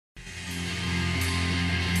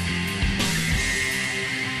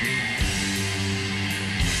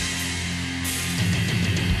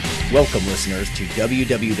Welcome, listeners, to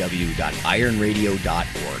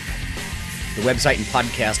www.ironradio.org, the website and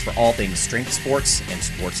podcast for all things strength sports and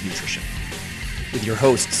sports nutrition. With your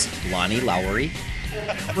hosts, Lonnie Lowery.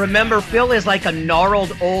 Remember, Phil is like a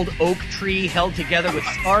gnarled old oak tree held together with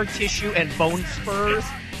scar tissue and bone spurs.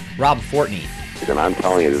 Rob Fortney. And I'm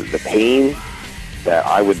telling you, the pain that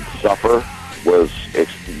I would suffer was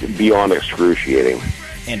beyond excruciating.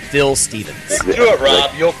 And Phil Stevens. Just do it,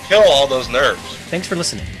 Rob. You'll kill all those nerves. Thanks for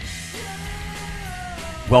listening.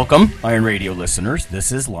 Welcome, Iron Radio listeners.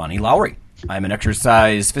 This is Lonnie Lowery. I'm an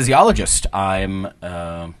exercise physiologist. I'm,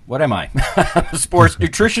 what am I? I'm a sports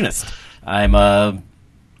nutritionist. I'm a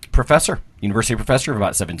professor, university professor of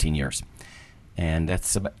about 17 years. And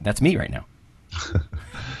that's me right now.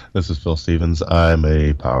 This is Phil Stevens. I'm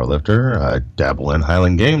a power lifter. I dabble in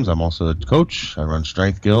Highland Games. I'm also a coach. I run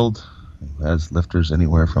Strength Guild. It has lifters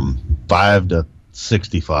anywhere from 5 to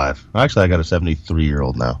 65. Actually, I got a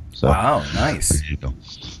 73-year-old now. So wow, nice. There you go.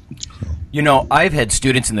 You know, I've had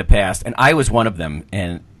students in the past, and I was one of them,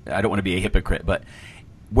 and I don't want to be a hypocrite, but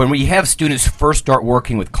when we have students first start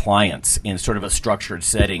working with clients in sort of a structured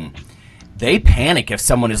setting, they panic if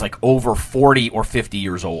someone is like over 40 or 50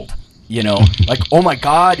 years old. You know, like, oh my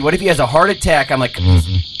God, what if he has a heart attack? I'm like,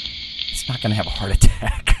 he's not going to have a heart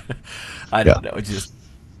attack. I don't know. It's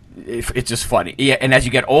just funny. Yeah, and as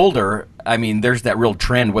you get older, I mean, there's that real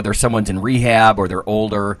trend, whether someone's in rehab or they're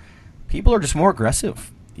older, people are just more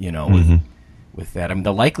aggressive, you know, with that. I mean,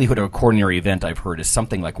 the likelihood of a coronary event, I've heard, is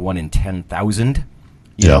something like 1 in 10,000,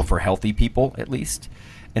 you know, for healthy people at least.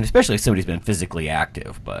 And especially if somebody's been physically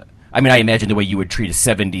active. But, I mean, I imagine the way you would treat a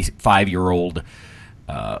 75-year-old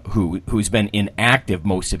who's been inactive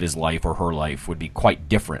most of his life or her life would be quite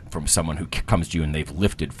different from someone who comes to you and they've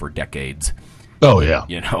lifted for decades. Oh, yeah.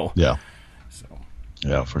 You know? Yeah. So.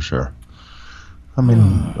 Yeah, for sure. I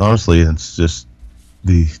mean, honestly, it's just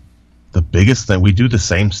the biggest thing. We do the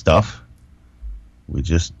same stuff. We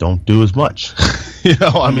just don't do as much. You know,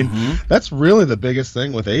 I mean, that's really the biggest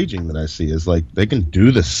thing with aging that I see is like they can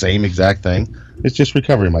do the same exact thing. It's just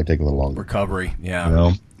recovery might take a little longer. Recovery, yeah. You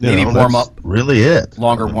know? Maybe warm up. Really it.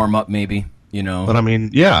 Longer warm up, maybe, you know. But I mean,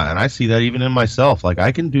 yeah, and I see that even in myself. Like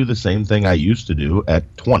I can do the same thing I used to do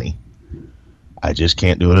at 20. I just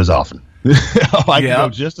can't do it as often. I can go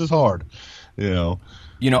just as hard, you know.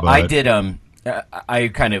 You know, I did. I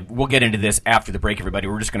kind of. We'll get into this after the break, everybody.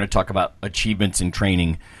 We're just going to talk about achievements in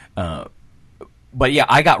training. But yeah,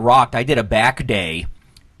 I got rocked. I did a back day,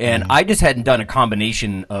 and I just hadn't done a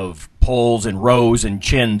combination of pulls and rows and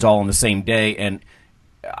chins all on the same day, and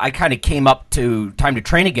I kind of came up to time to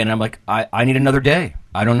train again. And I'm like, I need another day.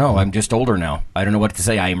 I don't know. I'm just older now. I don't know what to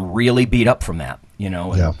say. I am really beat up from that. You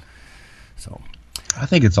know. Yeah. So. I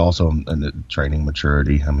think it's also a training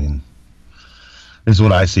maturity. I mean, is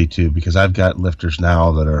what I see too, because I've got lifters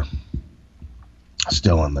now that are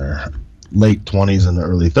still in their late 20s and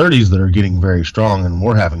early 30s that are getting very strong, and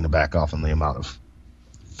we're having to back off on the amount of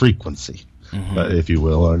frequency, if you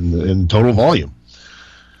will, in total volume.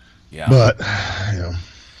 Yeah. But, you know.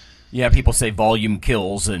 Yeah, people say volume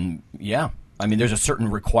kills, and yeah. I mean, there's a certain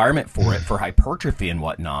requirement for it, for hypertrophy and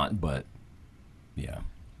whatnot, but yeah.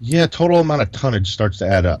 Yeah, total amount of tonnage starts to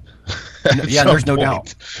add up. Yeah, there's no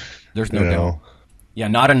doubt. There's no doubt. Yeah,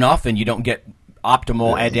 not enough, and you don't get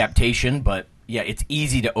optimal adaptation, but yeah, it's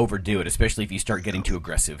easy to overdo it, especially if you start getting too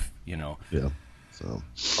aggressive, you know. Yeah. So.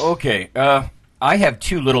 Okay, I have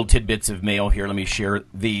 2 little tidbits of mail here. Let me share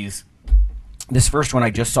these. This first one I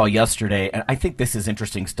just saw yesterday, and I think this is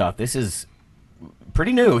interesting stuff. This is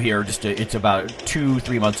pretty new here. It's about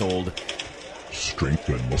 2-3 months old. Strength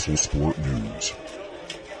and muscle sport news.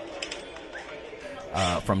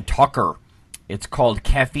 From Tucker. It's called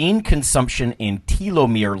Caffeine Consumption and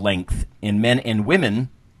Telomere Length in Men and Women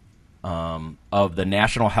of the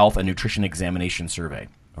National Health and Nutrition Examination Survey,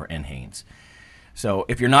 or NHANES. So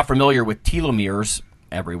if you're not familiar with telomeres,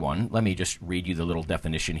 everyone, let me just read you the little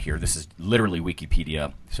definition here. This is literally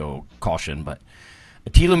Wikipedia, so caution. But a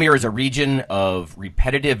telomere is a region of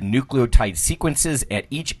repetitive nucleotide sequences at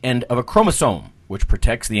each end of a chromosome, which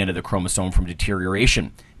protects the end of the chromosome from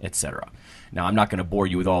deterioration, etc. Now, I'm not going to bore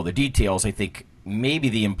you with all the details. I think maybe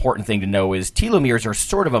the important thing to know is telomeres are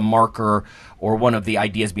sort of a marker or one of the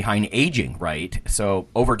ideas behind aging, right? So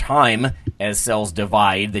over time, as cells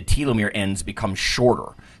divide, the telomere ends become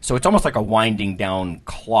shorter. So it's almost like a winding down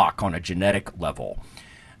clock on a genetic level.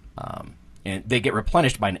 And they get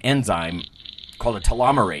replenished by an enzyme called a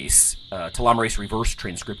telomerase reverse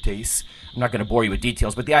transcriptase. I'm not going to bore you with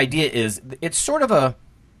details, but the idea is it's sort of a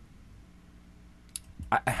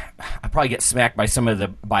I probably get smacked by some of the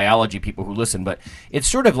biology people who listen, but it's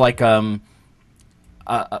sort of like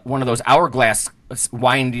one of those hourglass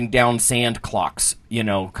winding down sand clocks,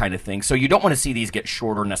 kind of thing. So you don't want to see these get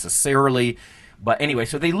shorter necessarily. But anyway,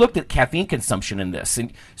 so they looked at caffeine consumption in this.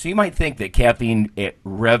 And so you might think that caffeine, it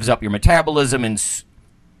revs up your metabolism and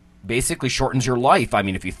basically shortens your life. I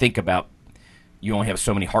mean, if you think about, you only have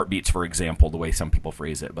so many heartbeats, for example, the way some people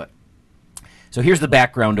phrase it. But so here's the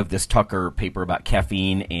background of this Tucker paper about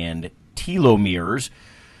caffeine and telomeres.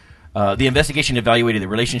 The investigation evaluated the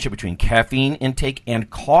relationship between caffeine intake and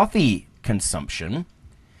coffee consumption,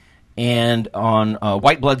 and on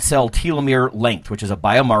white blood cell telomere length, which is a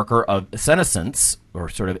biomarker of senescence, or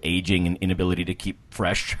sort of aging and inability to keep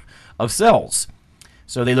fresh, of cells.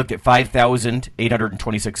 So they looked at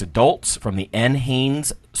 5,826 adults from the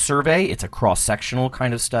NHANES survey. It's a cross-sectional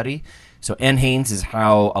kind of study. So NHANES is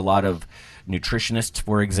how a lot of nutritionists,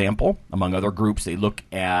 for example, among other groups,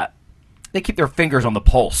 they keep their fingers on the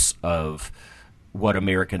pulse of what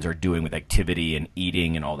Americans are doing with activity and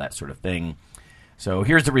eating and all that sort of thing. So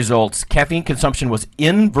here's the results. Caffeine consumption was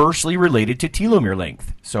inversely related to telomere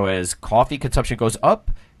length. So as coffee consumption goes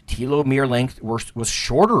up, telomere length was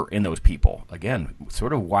shorter in those people. Again,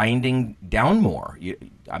 sort of winding down more.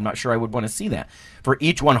 I'm not sure I would want to see that. For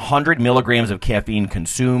each 100 milligrams of caffeine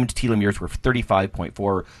consumed, telomeres were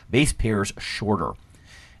 35.4 base pairs shorter.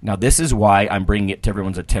 Now this is why I'm bringing it to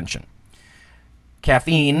everyone's attention.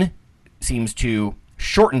 Caffeine seems to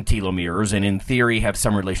shorten telomeres and in theory have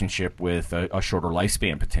some relationship with a shorter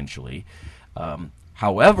lifespan potentially.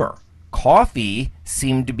 However, coffee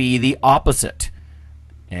seemed to be the opposite,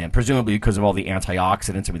 and presumably because of all the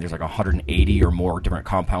antioxidants. I mean, there's like 180 or more different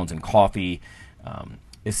compounds in coffee.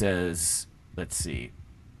 It says, let's see,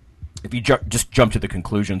 if you just jump to the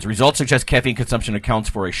conclusions, results suggest caffeine consumption accounts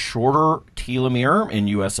for a shorter telomere in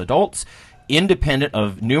U.S. adults, independent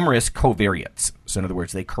of numerous covariates. So in other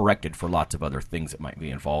words, they corrected for lots of other things that might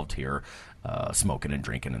be involved here, smoking and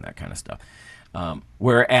drinking and that kind of stuff.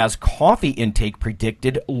 Whereas coffee intake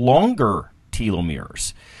predicted longer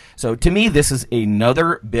telomeres. So to me, this is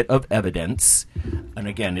another bit of evidence, and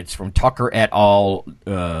again, it's from Tucker et al.,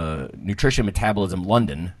 Nutrition Metabolism,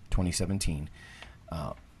 London, 2017.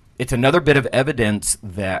 It's another bit of evidence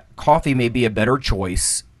that coffee may be a better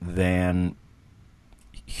choice than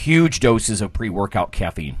huge doses of pre-workout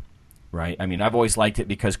caffeine, right? I mean, I've always liked it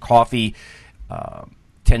because coffee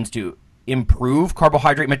tends to improve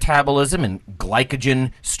carbohydrate metabolism and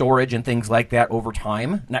glycogen storage and things like that over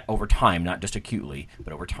time. Not over time, not just acutely,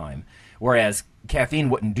 but over time. Whereas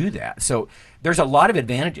caffeine wouldn't do that. So there's a lot of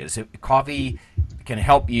advantages. Coffee can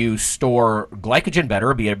help you store glycogen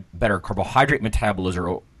better, be a better carbohydrate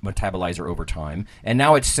metabolizer over time. And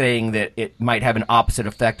now it's saying that it might have an opposite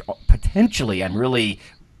effect, potentially. I'm really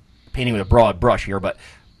painting with a broad brush here, but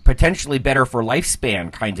potentially better for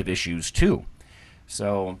lifespan kinds of issues too.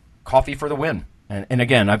 So coffee for the win. And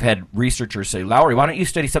again, I've had researchers say, Lowry, why don't you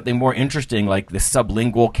study something more interesting like the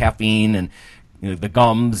sublingual caffeine and the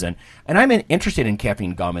gums? And I'm interested in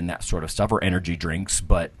caffeine gum and that sort of stuff, or energy drinks,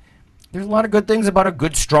 but there's a lot of good things about a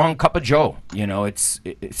good, strong cup of joe.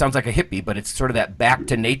 It sounds like a hippie, but it's sort of that back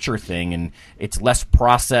to nature thing, and it's less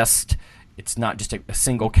processed. It's not just a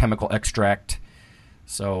single chemical extract.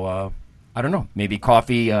 So, I don't know, maybe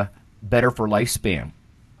coffee better for lifespan.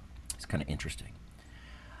 It's kind of interesting.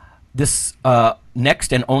 This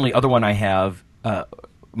next and only other one I have,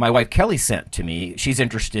 my wife Kelly sent to me. She's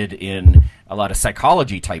interested in a lot of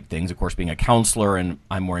psychology type things, of course, being a counselor, and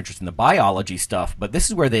I'm more interested in the biology stuff, but this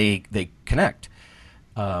is where they connect.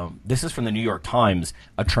 This is from the New York Times.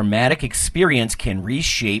 A traumatic experience can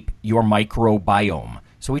reshape your microbiome.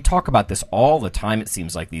 So we talk about this all the time, it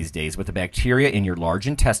seems like these days, with the bacteria in your large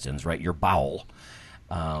intestines, right, your bowel.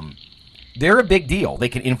 They're a big deal. They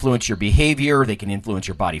can influence your behavior. They can influence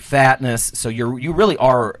your body fatness. So you really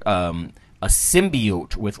are a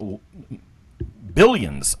symbiote with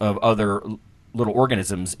billions of other little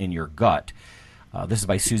organisms in your gut. This is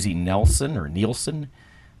by Susie Nielsen.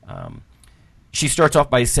 She starts off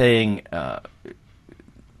by saying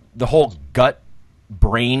the whole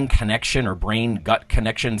gut-brain connection or brain-gut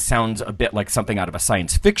connection sounds a bit like something out of a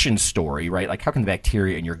science fiction story, right? Like, how can the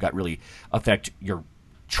bacteria in your gut really affect your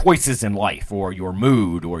choices in life or your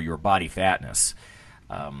mood or your body fatness?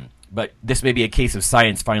 But this may be a case of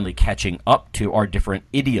science finally catching up to our different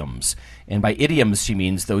idioms. And by idioms, she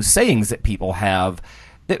means those sayings that people have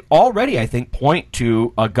that already, I think, point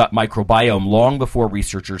to a gut microbiome long before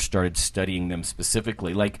researchers started studying them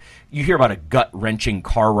specifically. Like, you hear about a gut-wrenching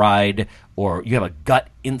car ride, or you have a gut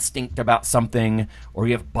instinct about something, or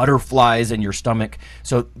you have butterflies in your stomach.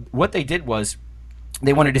 So what they did was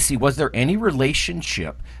they wanted to see, was there any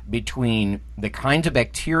relationship between the kinds of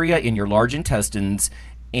bacteria in your large intestines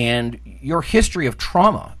and your history of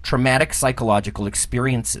traumatic psychological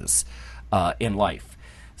experiences in life.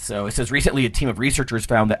 So it says, recently a team of researchers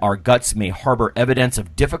found that our guts may harbor evidence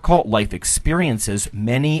of difficult life experiences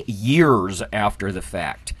many years after the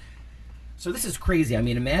fact. So this is crazy. I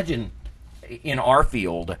mean, imagine in our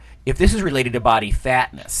field, if this is related to body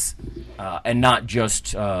fatness and not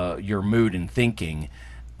just your mood and thinking,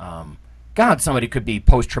 God, somebody could be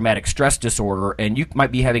post-traumatic stress disorder, and you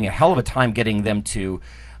might be having a hell of a time getting them to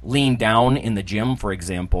lean down in the gym, for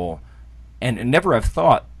example, and never have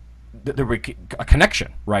thought that there would be a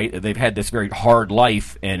connection, right? They've had this very hard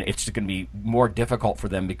life, and it's going to be more difficult for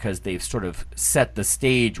them because they've sort of set the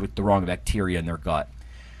stage with the wrong bacteria in their gut.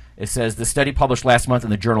 It says, the study published last month in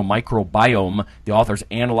the journal Microbiome, the authors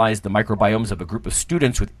analyzed the microbiomes of a group of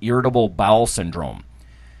students with irritable bowel syndrome.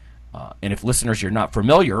 And if listeners, you're not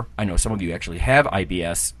familiar, I know some of you actually have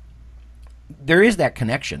IBS, there is that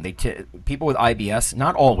connection. People with IBS,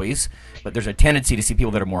 not always, but there's a tendency to see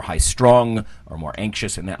people that are more high-strung or more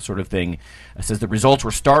anxious and that sort of thing. It says the results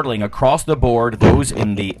were startling. Across the board, those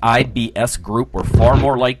in the IBS group were far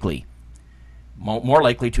more likely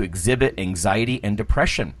to exhibit anxiety and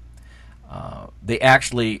depression.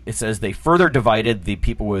 It says they further divided the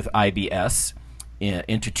people with IBS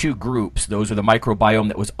into two groups. Those are the microbiome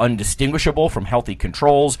that was undistinguishable from healthy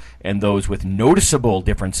controls and those with noticeable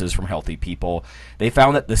differences from healthy people. They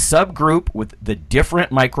found that the subgroup with the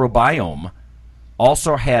different microbiome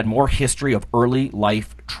also had more history of early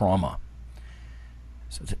life trauma.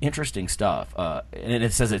 So it's interesting stuff. And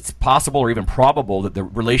it says it's possible or even probable that the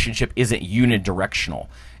relationship isn't unidirectional.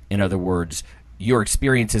 In other words, your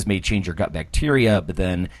experiences may change your gut bacteria, but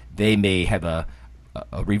then they may have a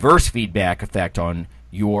reverse feedback effect on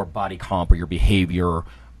your body comp or your behavior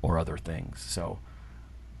or other things. So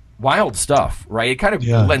wild stuff, right? It kind of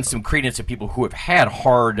lends some credence to people who have had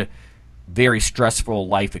hard, very stressful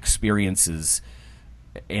life experiences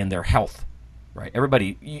and their health, right?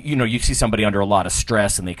 Everybody, you see somebody under a lot of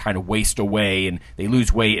stress and they kind of waste away and they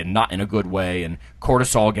lose weight and not in a good way, and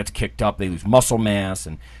cortisol gets kicked up, they lose muscle mass,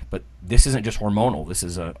 but this isn't just hormonal. This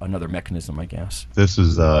is another mechanism, I guess. This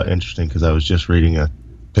is interesting because I was just reading a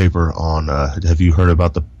paper on, have you heard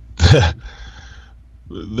about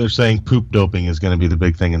they're saying poop doping is going to be the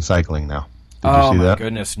big thing in cycling now. Did you see that? Oh, my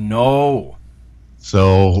goodness, no.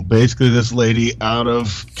 So basically this lady out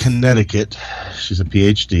of Connecticut, she's a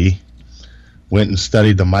PhD, went and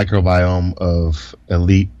studied the microbiome of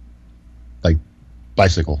elite,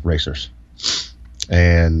 bicycle racers.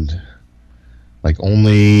 And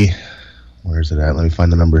only, where is it at? Let me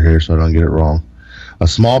find the number here so I don't get it wrong. A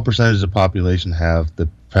small percentage of the population have the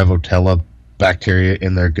Prevotella bacteria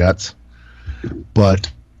in their guts,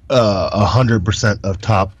 but 100% of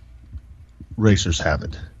top racers have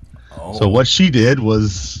it. Oh. So what she did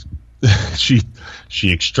was she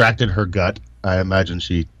extracted her gut. I imagine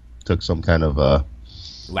she took some kind of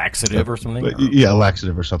laxative or something.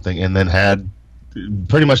 Laxative or something, and then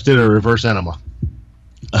pretty much did a reverse enema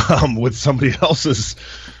with somebody else's.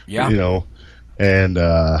 And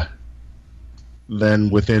then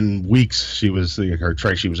within weeks she was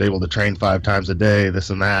able to train 5 times a day, this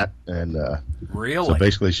and that, and really. So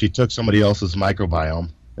basically, she took somebody else's microbiome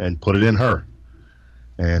and put it in her,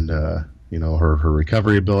 and her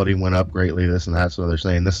recovery ability went up greatly, this and that. So they're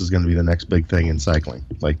saying this is going to be the next big thing in cycling.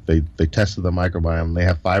 They tested the microbiome. They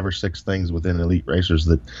have 5 or 6 things within elite racers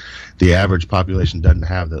that the average population doesn't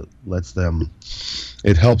have that lets them.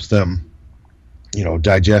 It helps them,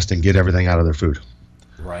 digest and get everything out of their food.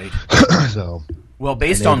 Right. So. Well,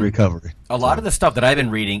 based on recovery, a lot of the stuff that I've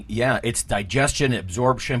been reading, it's digestion,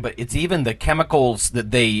 absorption, but it's even the chemicals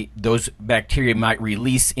that those bacteria might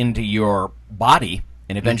release into your body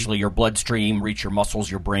and eventually your bloodstream, reach your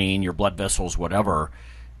muscles, your brain, your blood vessels, whatever,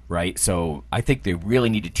 right? So I think they really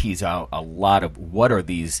need to tease out a lot of what are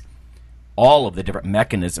all of the different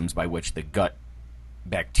mechanisms by which the gut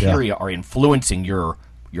bacteria are influencing your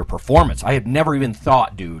performance. I had never even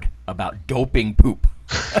thought, dude, about doping poop.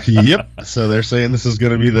 Yep. So they're saying this is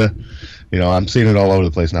going to be I'm seeing it all over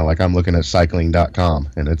the place now. I'm looking at cycling.com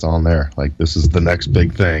and it's on there. This is the next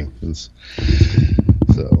big thing.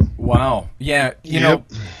 Wow. Yeah.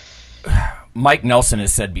 Mike Nelson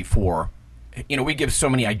has said before, we give so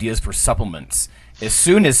many ideas for supplements. As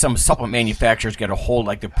soon as some supplement manufacturers get a hold,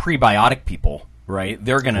 like the prebiotic people, right?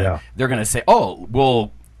 They're gonna say, oh,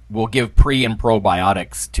 we'll give pre and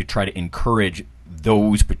probiotics to try to encourage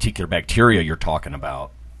those particular bacteria you're talking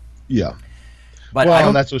about. Yeah. But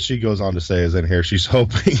and that's what she goes on to say is in here. She's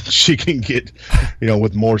hoping she can get,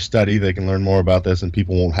 with more study, they can learn more about this and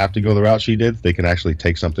people won't have to go the route she did. They can actually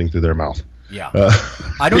take something through their mouth. Yeah.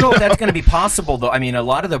 I don't know if that's going to be possible, though. I mean, a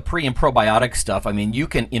lot of the pre and probiotic stuff, I mean, you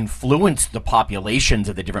can influence the populations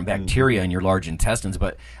of the different bacteria in your large intestines,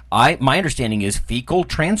 but my understanding is fecal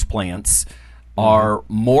transplants are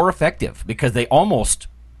more effective because they almost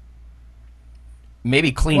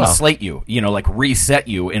maybe clean slate you, like reset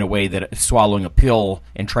you in a way that swallowing a pill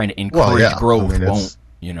and trying to encourage growth won't,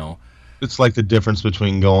 It's like the difference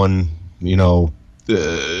between going,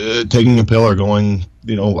 taking a pill or going,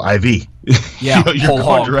 IV. Yeah, you're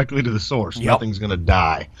going directly to the source. Yep. Nothing's going to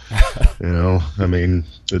die. I mean,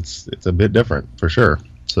 it's a bit different for sure.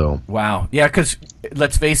 So wow, yeah, because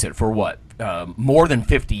let's face it, for what more than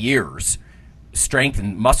 50 years, strength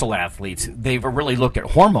and muscle athletes, they've really looked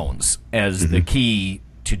at hormones as the key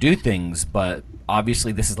to do things, but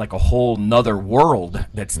obviously this is like a whole nother world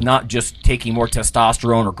that's not just taking more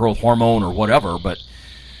testosterone or growth hormone or whatever, but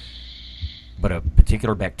a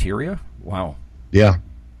particular bacteria. Wow. Yeah.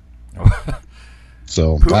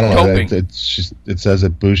 So I don't know. It says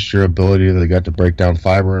it boosts your ability of the gut to break down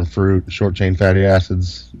fiber and fruit, short chain fatty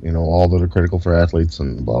acids, all that are critical for athletes,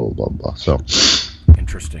 and blah blah blah blah. So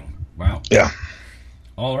interesting. Wow. Yeah.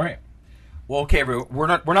 All right. Well, okay, we're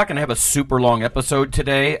not going to have a super long episode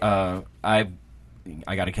today. I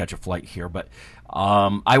got to catch a flight here, but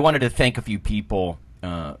I wanted to thank a few people.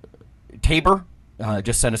 Tabor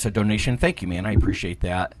just sent us a donation. Thank you, man. I appreciate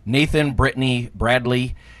that. Nathan, Brittany,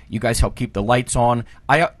 Bradley, you guys help keep the lights on.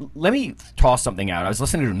 Let me toss something out. I was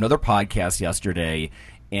listening to another podcast yesterday,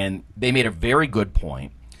 and they made a very good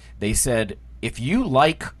point. They said, if you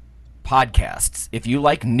like podcasts, if you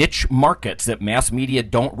like niche markets that mass media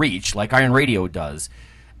don't reach, like Iron Radio does,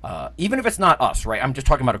 even if it's not us, right? I'm just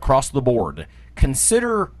talking about across the board.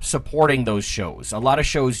 Consider supporting those shows. A lot of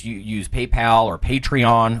shows you use PayPal or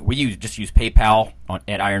Patreon. We just use PayPal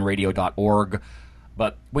at ironradio.org.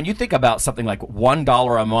 But when you think about something like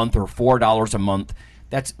 $1 a month or $4 a month,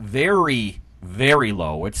 that's very, very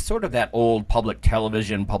low. It's sort of that old public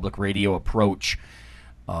television, public radio approach.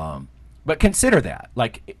 But consider that,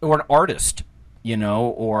 or an artist,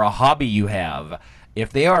 or a hobby you have.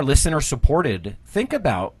 If they are listener supported, think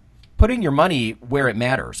about putting your money where it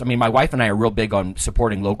matters. I mean, my wife and I are real big on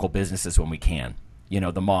supporting local businesses when we can.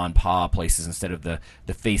 The ma and pa places instead of the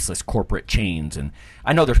faceless corporate chains. And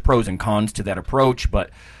I know there's pros and cons to that approach,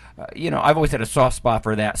 but I've always had a soft spot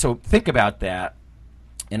for that. So think about that.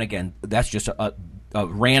 And again, that's just a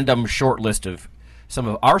random short list of some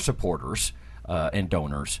of our supporters and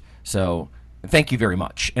donors. So thank you very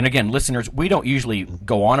much. And again, listeners, we don't usually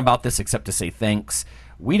go on about this except to say thanks.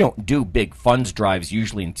 We don't do big funds drives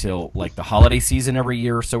usually until the holiday season every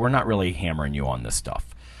year, so we're not really hammering you on this stuff.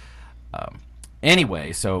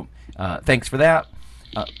 Anyway, so thanks for that.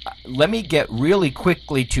 Let me get really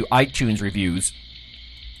quickly to iTunes reviews.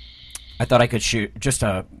 I thought I could shoot just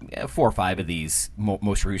 4 or 5 of these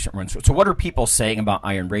most recent ones. So what are people saying about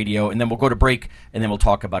Iron Radio? And then we'll go to break, and then we'll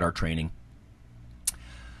talk about our training.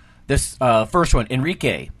 This first one,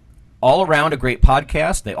 Enrique. All around a great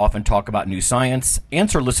podcast. They often talk about new science,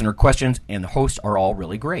 answer listener questions, and the hosts are all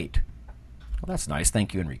really great. Well, that's nice.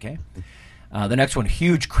 Thank you, Enrique. The next one,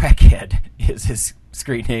 Huge Crackhead, is his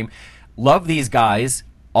screen name. Love these guys.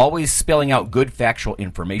 Always spilling out good factual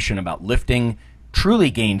information about lifting. Truly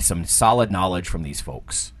gained some solid knowledge from these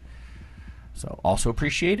folks. So also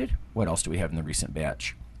appreciated. What else do we have in the recent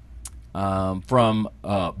batch? From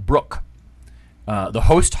Brooke. The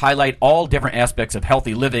hosts highlight all different aspects of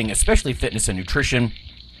healthy living, especially fitness and nutrition.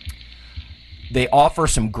 They offer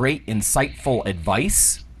some great, insightful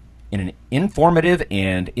advice in an informative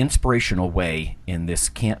and inspirational way in this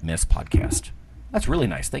Can't Miss podcast. That's really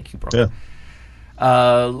nice. Thank you, bro.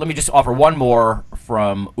 Yeah. Let me just offer one more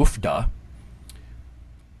from Ufda.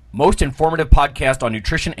 Most informative podcast on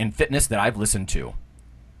nutrition and fitness that I've listened to.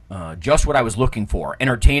 Just what I was looking for.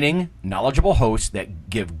 Entertaining, knowledgeable hosts that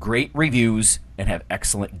give great reviews and have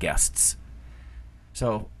excellent guests.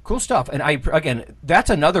 So, cool stuff. And again, that's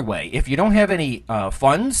another way. If you don't have any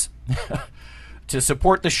funds to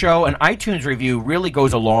support the show, an iTunes review really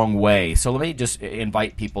goes a long way. So let me just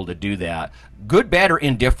invite people to do that. Good, bad, or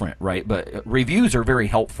indifferent, right? But reviews are very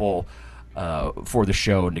helpful for the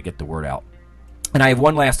show and to get the word out. And I have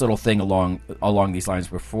one last little thing along these lines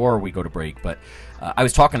before we go to break. But I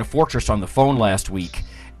was talking to Fortress on the phone last week,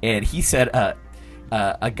 and he said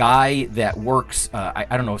a guy that works,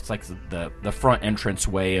 I don't know, it's like the front entrance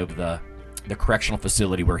way of the correctional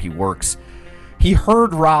facility where he works. He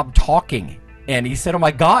heard Rob talking, and he said, "Oh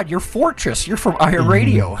my God, you're Fortress! You're from Iron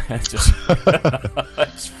Radio." It's just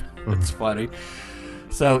it's funny.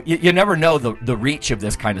 So you never know the reach of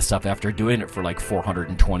this kind of stuff after doing it for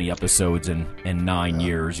 420 episodes in 9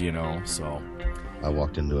 years, So I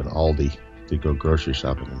walked into an Aldi to go grocery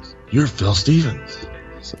shopping. He's, "You're Phil Stevens."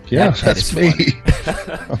 So, yeah, That that's is me.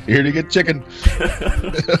 I'm here to get chicken.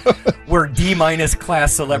 We're D-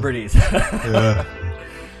 class celebrities. Yeah.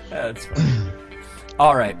 That's funny.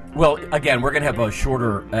 All right. Well, again, we're going to have a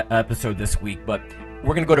shorter episode this week, but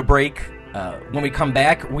we're going to go to break. When we come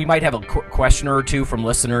back, we might have a question or two from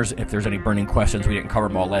listeners if there's any burning questions. We didn't cover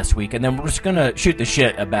them all last week. And then we're just going to shoot the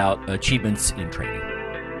shit about achievements in training.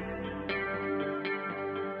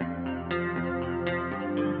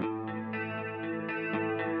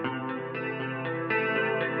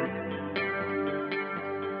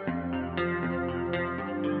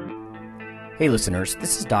 Hey listeners,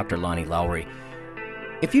 this is Dr. Lonnie Lowry.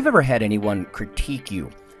 If you've ever had anyone critique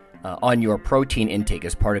you on your protein intake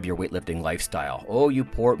as part of your weightlifting lifestyle, "Oh, you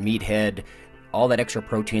poor meathead, all that extra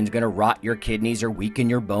protein is going to rot your kidneys or weaken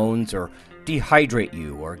your bones or dehydrate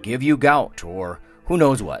you or give you gout or who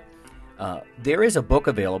knows what," there is a book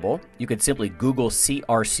available. You could simply Google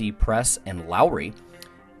CRC Press and Lowry.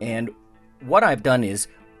 And what I've done is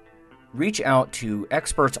reach out to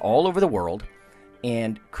experts all over the world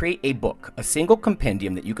and create a book, a single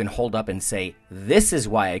compendium that you can hold up and say, "This is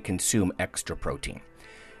why I consume extra protein."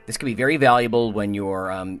 This can be very valuable when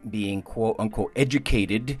you're being quote-unquote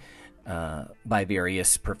educated by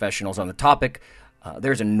various professionals on the topic.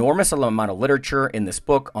 There's an enormous amount of literature in this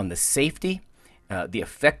book on the safety, the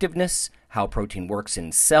effectiveness, how protein works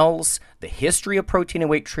in cells, the history of protein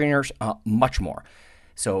and weight trainers, much more.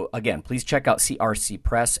 So again, please check out CRC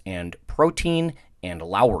Press and Protein and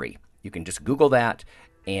Lowry. You can just Google that,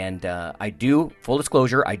 and I do, full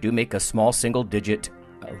disclosure, I do make a small single-digit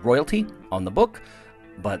royalty on the book,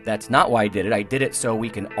 but that's not why I did it. I did it so we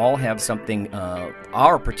can all have something,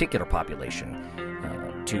 our particular population,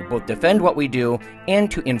 to both defend what we do and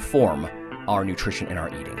to inform our nutrition and our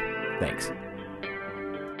eating. Thanks.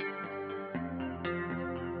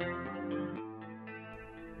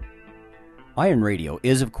 Iron Radio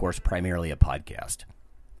is, of course, primarily a podcast.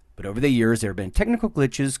 But over the years, there have been technical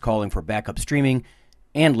glitches calling for backup streaming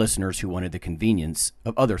and listeners who wanted the convenience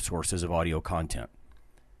of other sources of audio content.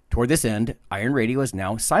 Toward this end, Iron Radio is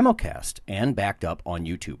now simulcast and backed up on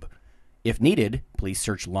YouTube. If needed, please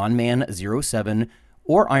search Lawnman07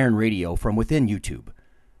 or Iron Radio from within YouTube.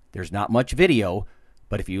 There's not much video,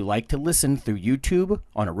 but if you like to listen through YouTube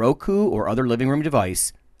on a Roku or other living room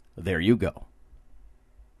device, there you go.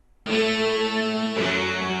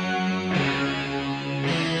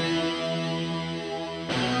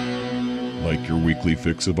 Like your weekly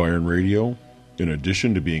fix of Iron Radio? In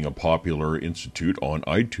addition to being a popular institute on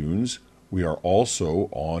iTunes, we are also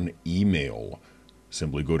on email.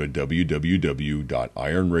 Simply go to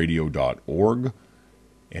www.ironradio.org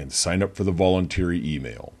and sign up for the voluntary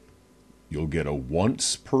email. You'll get a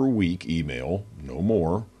once per week email, no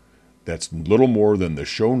more. That's little more than the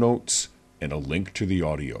show notes and a link to the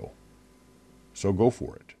audio. So go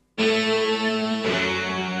for it.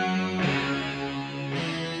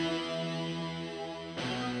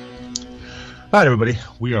 All right, everybody,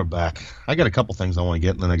 we are back. I got a couple things I want to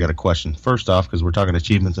get, and then I got a question. First off, because we're talking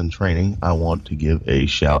achievements in training, I want to give a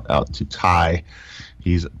shout out to Ty.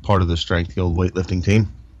 He's part of the Strength Guild weightlifting team,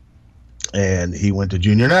 and he went to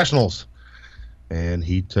junior nationals, and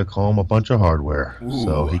he took home a bunch of hardware. Ooh.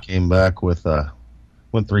 So he came back with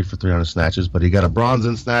went 3 for 3 on his snatches, but he got a bronze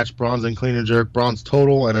in snatch, bronze in clean and jerk, bronze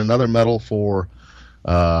total, and another medal for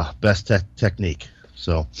best technique.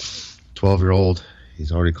 So 12-year-old.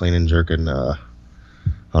 He's already clean and jerking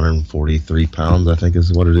 143 pounds, I think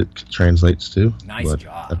is what it translates to. Nice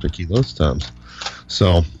job. After kilos times.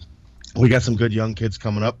 So we got some good young kids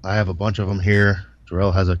coming up. I have a bunch of them here.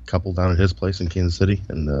 Jarrell has a couple down at his place in Kansas City.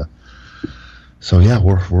 And so, yeah,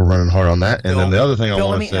 we're running hard on that. And then the other thing I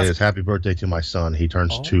want to say is happy birthday to my son. He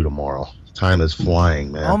turns 2 tomorrow. Time is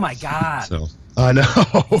flying, man. Oh, my God. So I know.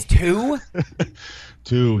 He's 2?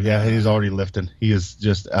 2, yeah, he's already lifting. He is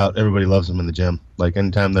just out. Everybody loves him in the gym. Like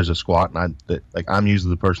anytime there's a squat, and I'm usually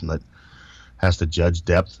the person that has to judge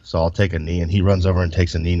depth. So I'll take a knee, and he runs over and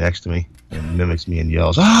takes a knee next to me and mimics me and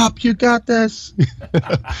yells, "Up, you got this!"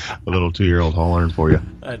 A little 2-year-old hollering for you.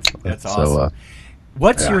 That's awesome. So,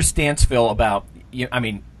 what's your stance, Phil, about? I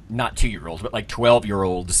mean, not 2-year-olds, but like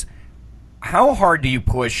 12-year-olds. How hard do you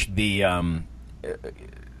push the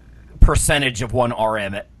percentage of one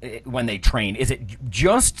RM when they train? Is it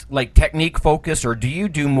just like technique focus, or do you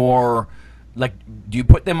do more like, do you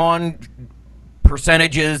put them on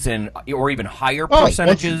percentages or even higher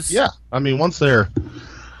percentages? I mean, once they're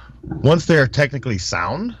technically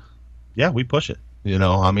sound, yeah, we push it. You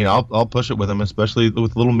know, I mean, I'll push it with them, especially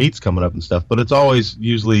with little meets coming up and stuff, but it's always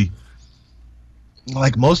usually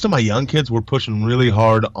like most of my young kids, we're pushing really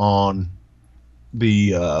hard on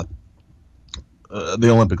the the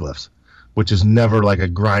Olympic lifts, which is never like a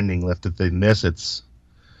grinding lift. If they miss, it's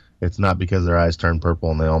not because their eyes turn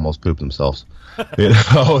purple and they almost poop themselves.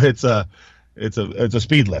 It's a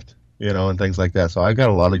speed lift, and things like that. So I've got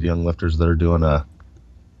a lot of young lifters that are doing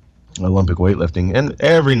Olympic weightlifting, and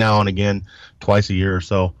every now and again, twice a year or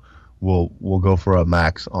so, we'll go for a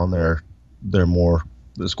max on their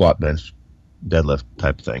the squat, bench, deadlift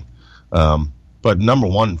type thing. But number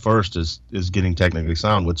one first is getting technically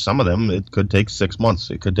sound, which some of them, it could take 6 months.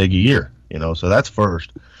 It could take a year, so that's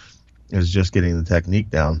first, is just getting the technique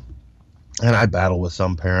down. And I battle with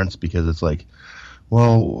some parents because it's like,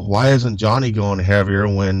 well, why isn't Johnny going heavier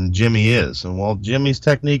when Jimmy is? And well, Jimmy's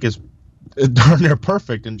technique is darn near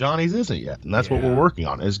perfect and Johnny's isn't yet. And that's what we're working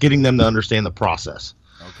on, is getting them to understand the process.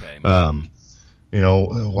 Okay.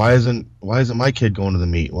 Why isn't my kid going to the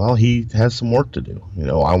meet? Well, he has some work to do.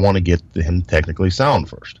 I want to get him technically sound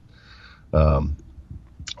first.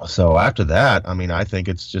 So after that, I think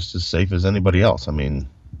it's just as safe as anybody else.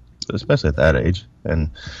 Especially at that age. And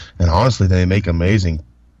honestly, they make amazing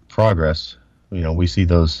progress. We see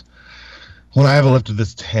those when I have a lifter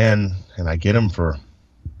that's 10 and I get them for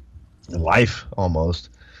life almost.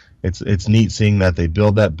 It's neat seeing that they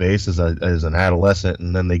build that base as an adolescent,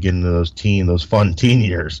 and then they get into those fun teen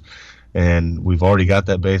years, and we've already got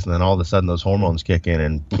that base, and then all of a sudden those hormones kick in,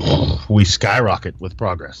 and we skyrocket with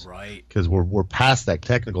progress. Right. Because we're past that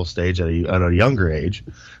technical stage at a younger age.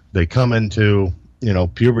 They come into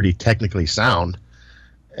puberty technically sound,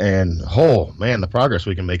 and the progress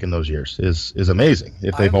we can make in those years is amazing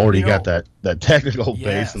if they've already got that technical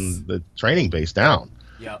base and the training base down.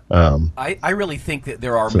 Yeah, I really think that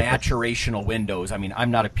there are maturational windows.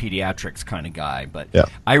 I'm not a pediatrics kind of guy, but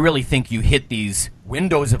I really think you hit these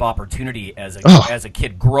windows of opportunity as a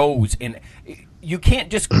kid grows, and you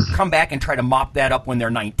can't just come back and try to mop that up when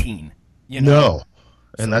they're 19. No,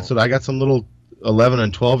 and that's what I got. Some little 11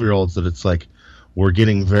 and 12-year-olds that it's like, we're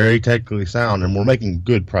getting very technically sound, and we're making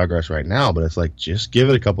good progress right now, but it's like, just give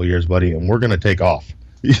it a couple of years, buddy, and we're going to take off.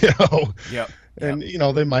 Yep. And,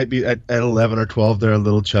 they might be at 11 or 12, they're a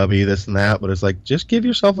little chubby, this and that, but it's like, just give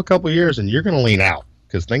yourself a couple of years, and you're going to lean out,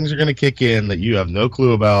 because things are going to kick in that you have no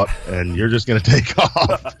clue about, and you're just going to take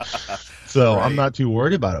off. So I'm not too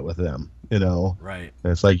worried about it with them, Right.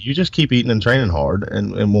 And it's like, you just keep eating and training hard,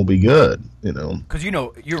 and we'll be good, Because,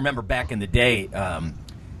 you remember back in the day,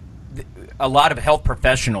 a lot of health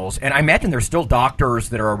professionals, and I imagine there's still doctors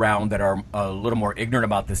that are around that are a little more ignorant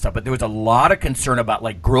about this stuff, but there was a lot of concern about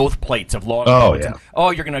like growth plates of long bones. And,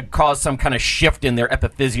 you're going to cause some kind of shift in their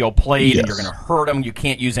epiphyseal plate, and you're going to hurt them. You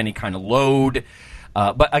can't use any kind of load.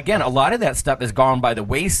 But again, a lot of that stuff has gone by the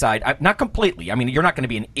wayside. Not completely. You're not going to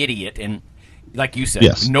be an idiot and, like you said,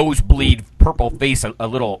 nosebleed, purple face, a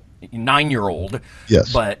little 9-year-old.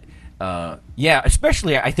 Yes. But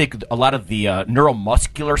especially I think a lot of the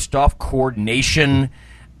neuromuscular stuff, coordination,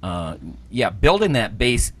 building that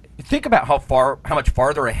base. Think about how much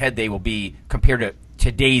farther ahead they will be compared to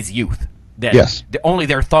today's youth. That only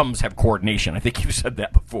their thumbs have coordination. I think you said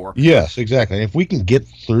that before. Yes, exactly. And if we can get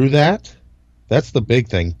through that, that's the big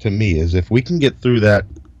thing to me, is if we can get through that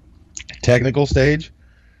technical stage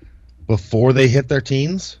before they hit their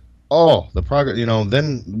teens, the progress,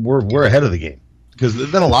 then we're ahead of the game.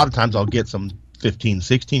 Because then a lot of times I'll get some 15,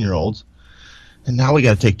 16-year-olds, and now we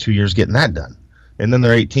got to take 2 years getting that done. And then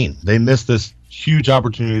they're 18. They missed this huge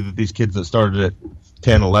opportunity that these kids that started at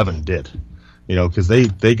 10, 11 did. Because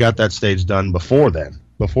they got that stage done before then,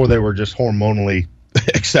 before they were just hormonally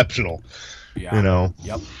exceptional. Yeah.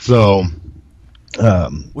 Yep. So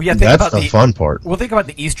that's the fun part. Well, think about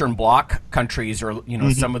the Eastern Bloc countries, or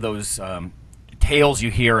some of those tales you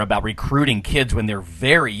hear about recruiting kids when they're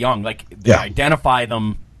very young. Like, they identify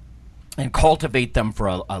them and cultivate them for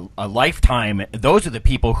a lifetime. Those are the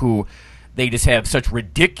people who they just have such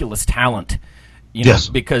ridiculous talent,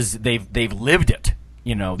 because they've lived it.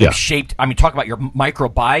 They've shaped. Talk about your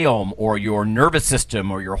microbiome or your nervous system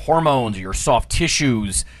or your hormones or your soft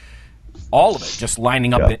tissues. All of it just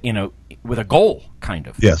lining up, with a goal, kind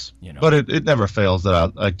of. Yes. But it never fails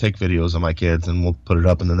that I take videos of my kids and we'll put it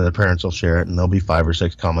up, and then their parents will share it, and there'll be 5 or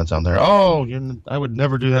 6 comments on there. Oh, I would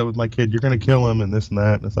never do that with my kid. You're going to kill him and this and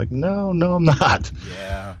that. And it's like, no, I'm not.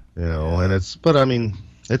 Yeah. And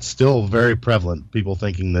it's still very prevalent. People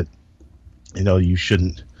thinking that, you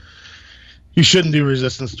shouldn't do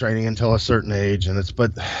resistance training until a certain age.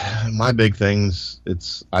 But my big things,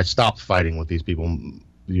 I stopped fighting with these people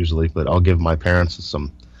usually, but I'll give my parents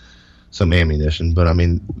some ammunition. But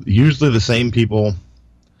usually the same people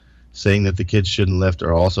saying that the kids shouldn't lift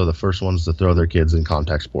are also the first ones to throw their kids in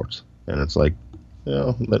contact sports. And it's like,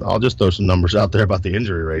 I'll just throw some numbers out there about the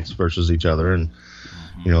injury rates versus each other. And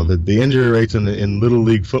You know, the injury rates in little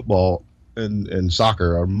league football and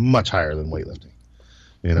soccer are much higher than weightlifting.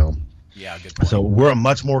 You know. Yeah, good point. So we're a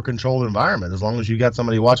much more controlled environment. As long as you got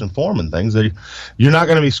somebody watching form and things, you're not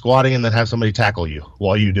going to be squatting and then have somebody tackle you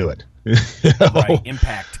while you do it. You know? Right,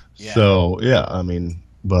 impact. Yeah. So yeah, I mean,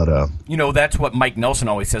 but you know, that's what Mike Nelson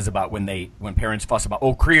always says about when parents fuss about,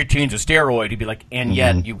 oh, creatine's a steroid. He'd be like, and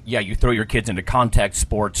yet you throw your kids into contact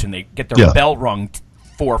sports and they get their bell rung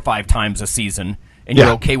 4 or 5 times a season, and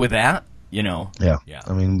you're okay with that, you know? Yeah.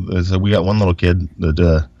 I mean, we got one little kid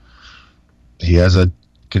that he has a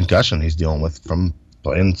concussion he's dealing with from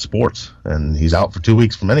playing sports, and he's out for 2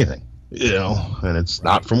 weeks from anything, you know, and it's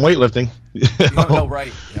not from weightlifting. No,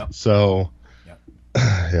 right. Yep. So,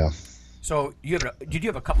 yeah. So did you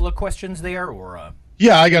have a couple of questions there, or?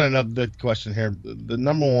 Yeah, I got another question here. The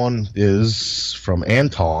number one is from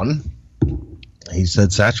Anton. He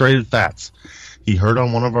said saturated fats. He heard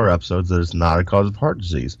on one of our episodes that it's not a cause of heart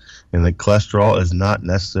disease and that cholesterol is not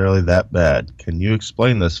necessarily that bad. Can you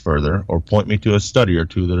explain this further or point me to a study or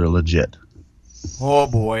two that are legit? Oh,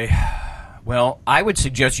 boy. Well, I would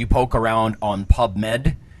suggest you poke around on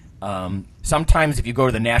PubMed. Sometimes if you go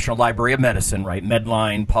to the National Library of Medicine, right,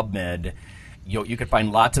 Medline, PubMed, you can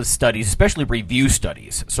find lots of studies, especially review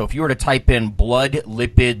studies. So if you were to type in blood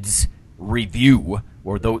lipids review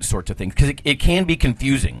or those sorts of things, because it can be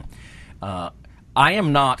confusing. I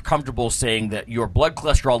am not comfortable saying that your blood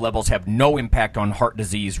cholesterol levels have no impact on heart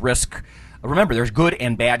disease risk. Remember, there's good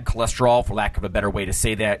and bad cholesterol, for lack of a better way to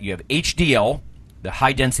say that. You have HDL, the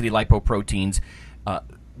high-density lipoproteins.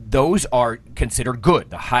 Those are considered good.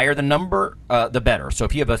 The higher the number, the better. So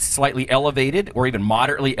if you have a slightly elevated or even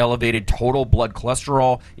moderately elevated total blood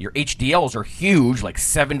cholesterol, your HDLs are huge, like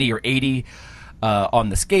 70 or 80 on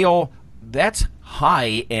the scale. That's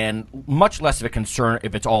high and much less of a concern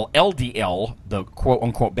if it's all LDL, the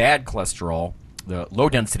quote-unquote bad cholesterol, the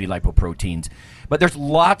low-density lipoproteins. But there's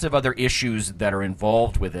lots of other issues that are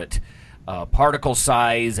involved with it, particle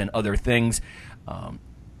size and other things.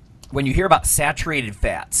 When you hear about saturated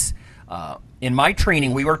fats, in my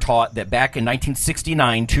training we were taught that back in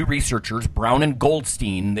 1969, 2 researchers, Brown and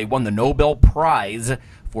Goldstein, they won the Nobel Prize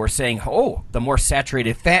for saying, the more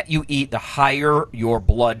saturated fat you eat, the higher your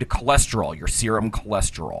blood cholesterol, your serum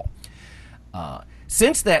cholesterol.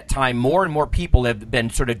 Since that time, more and more people have been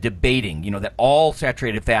sort of debating, that all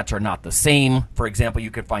saturated fats are not the same. For example, you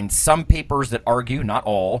could find some papers that argue, not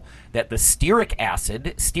all, that the stearic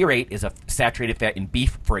acid, stearate is a saturated fat in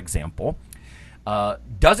beef, for example,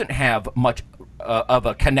 doesn't have much of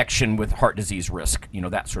a connection with heart disease risk,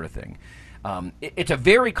 that sort of thing. It's a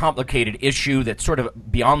very complicated issue that's sort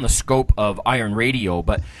of beyond the scope of Iron Radio,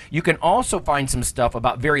 but you can also find some stuff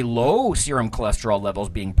about very low serum cholesterol levels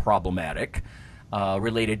being problematic,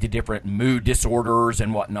 related to different mood disorders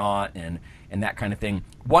and whatnot, and that kind of thing.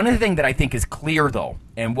 One of the things that I think is clear, though,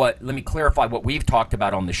 and let me clarify what we've talked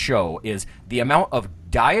about on the show, is the amount of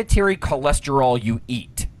dietary cholesterol you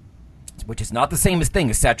eat, which is not the same thing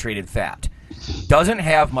as saturated fat, doesn't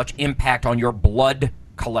have much impact on your blood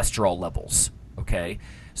cholesterol levels, okay?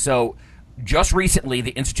 So just recently,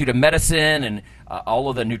 the Institute of Medicine and all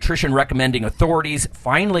of the nutrition recommending authorities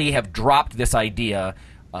finally have dropped this idea.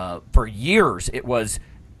 For years, it was,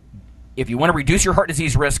 if you want to reduce your heart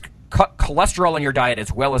disease risk, cut cholesterol in your diet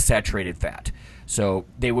as well as saturated fat. So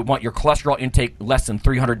they would want your cholesterol intake less than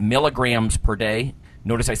 300 milligrams per day.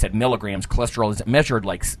 Notice I said milligrams. Cholesterol isn't measured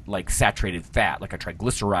like saturated fat, like a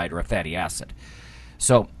triglyceride or a fatty acid.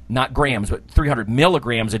 So not grams, but 300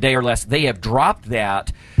 milligrams a day or less. They have dropped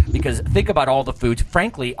that because think about all the foods.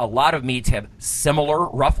 Frankly, a lot of meats have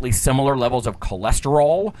roughly similar levels of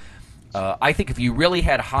cholesterol. I think if you really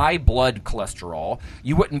had high blood cholesterol,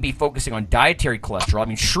 you wouldn't be focusing on dietary cholesterol. I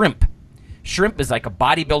mean, shrimp. Shrimp is like a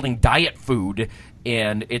bodybuilding diet food,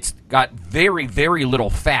 and it's got very, very little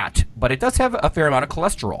fat, but it does have a fair amount of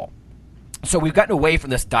cholesterol. So we've gotten away from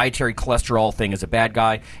this dietary cholesterol thing as a bad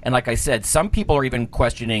guy, and like I said, some people are even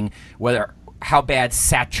questioning how bad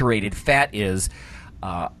saturated fat is.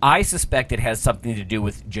 I suspect it has something to do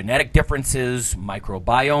with genetic differences,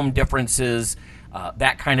 microbiome differences,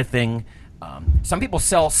 that kind of thing. Some people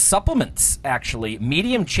sell supplements, actually,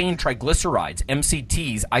 medium-chain triglycerides,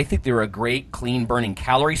 MCTs. I think they're a great clean-burning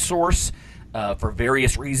calorie source for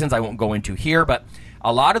various reasons I won't go into here, but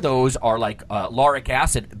a lot of those are like lauric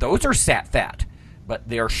acid. Those are sat fat, but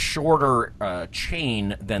they're shorter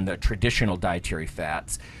chain than the traditional dietary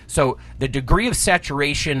fats. So the degree of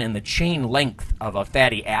saturation and the chain length of a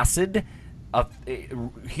fatty acid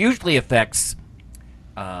hugely affects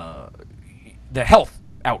the health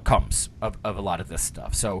outcomes of a lot of this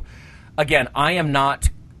stuff. So again, I am not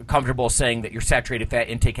comfortable saying that your saturated fat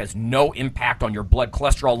intake has no impact on your blood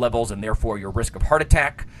cholesterol levels and therefore your risk of heart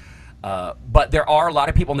attack. But there are a lot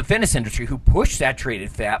of people in the fitness industry who push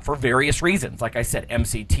saturated fat for various reasons. Like I said,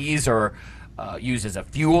 MCTs are used as a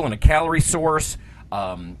fuel and a calorie source.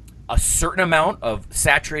 A certain amount of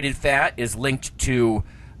saturated fat is linked to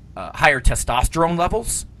higher testosterone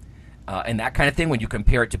levels and that kind of thing when you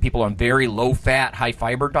compare it to people on very low-fat,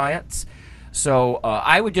 high-fiber diets. So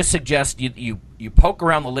I would just suggest you poke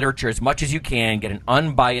around the literature as much as you can, get an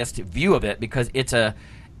unbiased view of it, because it's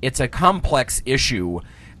a complex issue.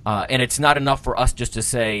 And it's not enough for us just to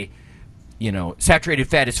say, saturated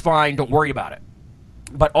fat is fine, don't worry about it.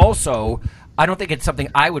 But also, I don't think it's something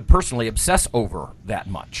I would personally obsess over that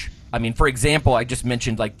much. I mean, for example, I just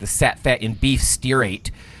mentioned like the sat fat in beef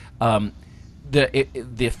stearate.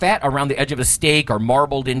 The fat around the edge of a steak or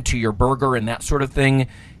marbled into your burger and that sort of thing,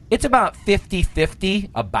 it's about 50-50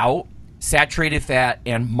 about saturated fat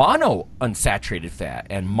and monounsaturated fat.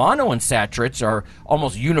 And monounsaturates are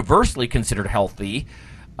almost universally considered healthy,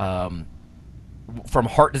 from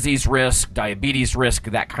heart disease risk, diabetes risk,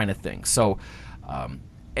 that kind of thing. So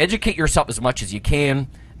educate yourself as much as you can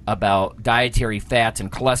about dietary fats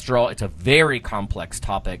and cholesterol. It's a very complex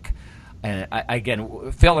topic. And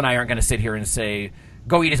again, Phil and I aren't going to sit here and say,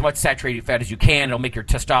 go eat as much saturated fat as you can. It'll make your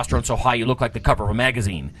testosterone so high you look like the cover of a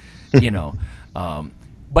magazine,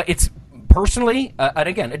 But it's personally, and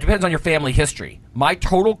again, it depends on your family history. My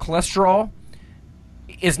total cholesterol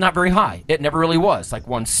is not very high. It never really was. Like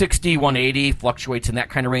 160, 180, fluctuates in that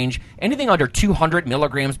kind of range. Anything under 200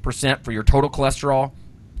 milligrams % for your total cholesterol,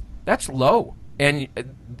 that's low. And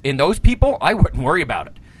in those people, I wouldn't worry about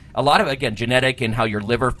it. A lot of, again, genetic and how your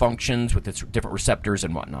liver functions with its different receptors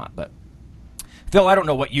and whatnot. But Phil, I don't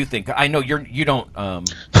know what you think. I know you don't,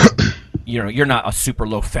 you're not a super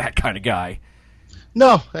low fat kind of guy.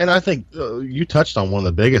 No, and I think you touched on one of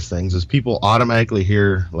the biggest things is people automatically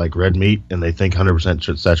hear like red meat and they think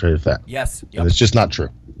 100% saturated fat. Yes. Yep. And it's just not true.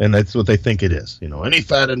 And that's what they think it is. Any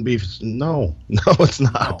fat in beef. No, it's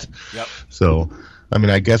not. No. Yep. So, I mean,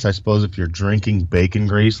 I suppose if you're drinking bacon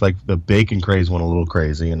grease, like the bacon craze went a little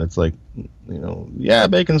crazy, and it's like, yeah,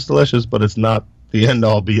 bacon's delicious, but it's not the end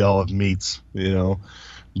all be all of meats,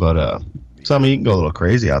 But, so I mean, you can go a little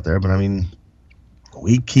crazy out there, but I mean,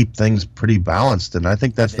 we keep things pretty balanced, and I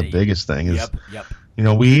think that's the biggest thing is, Yep.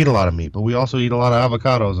 We eat a lot of meat, but we also eat a lot of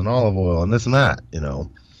avocados and olive oil and this and that,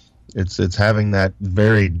 It's having that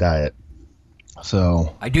varied diet.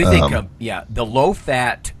 So I do think, the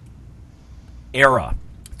low-fat era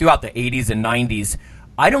throughout the 80s and 90s,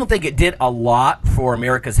 I don't think it did a lot for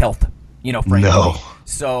America's health, frankly. No.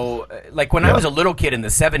 So, like when I was a little kid in the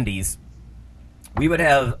 70s, we would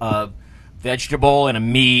have a vegetable and a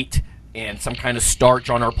meat and some kind of starch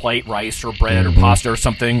on our plate, rice or bread or pasta or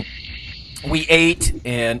something. We ate,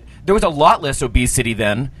 and there was a lot less obesity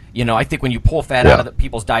then. I think when you pull fat out of the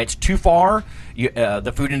people's diets too far,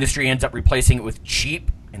 the food industry ends up replacing it with cheap,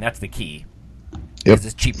 and that's the key. Because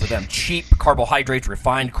it's cheap for them. Cheap carbohydrates,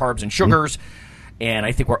 refined carbs, and sugars. And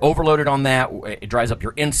I think we're overloaded on that. It drives up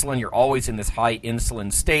your insulin. You're always in this high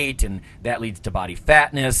insulin state, and that leads to body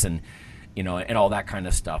fatness and and all that kind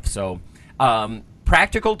of stuff. So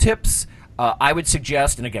practical tips, I would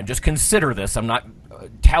suggest, and again, just consider this. I'm not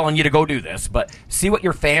telling you to go do this, but see what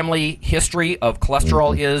your family history of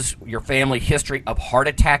cholesterol is, your family history of heart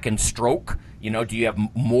attack and stroke. Do you have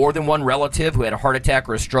more than one relative who had a heart attack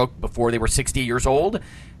or a stroke before they were 60 years old?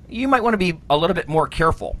 You might want to be a little bit more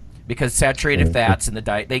careful because saturated fats in the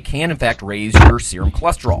diet, they can, in fact, raise your serum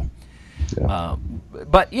cholesterol. Yeah.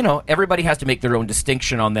 But, everybody has to make their own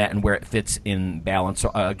distinction on that and where it fits in balance.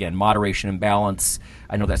 So, again, moderation and balance.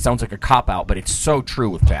 I know that sounds like a cop-out, but it's so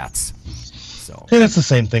true with fats. So. And it's the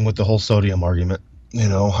same thing with the whole sodium argument.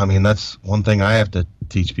 I mean, that's one thing I have to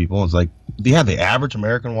teach people is like, the average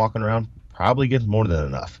American walking around probably gets more than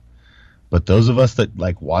enough. But those of us that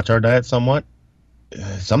like watch our diet somewhat,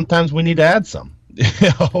 sometimes we need to add some.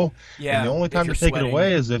 Yeah. And the only time to take it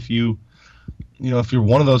away is if if you're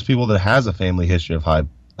one of those people that has a family history of high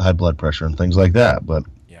blood pressure and things like that. But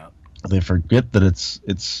they forget that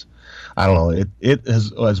it's I don't know, it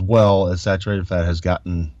has, as well as saturated fat, has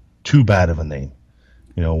gotten too bad of a name.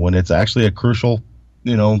 When it's actually a crucial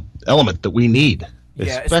element that we need.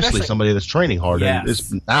 Especially somebody that's training hard. Yes. And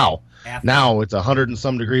it's now it's 100 and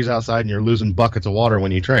some degrees outside and you're losing buckets of water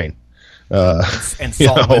when you train. And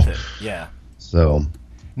salt with it. Yeah. So.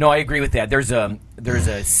 No, I agree with that. There's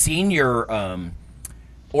a senior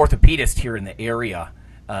orthopedist here in the area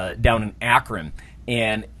down in Akron,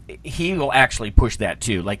 and he will actually push that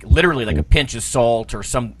too, like literally like a pinch of salt or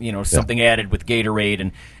something added with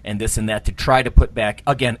Gatorade and this and that to try to put back.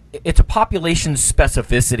 Again, it's a population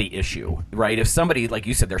specificity issue, right? If somebody, like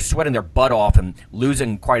you said, they're sweating their butt off and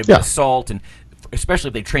losing quite a bit of salt, and especially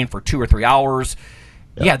if they train for 2 or 3 hours,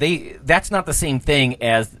 that's not the same thing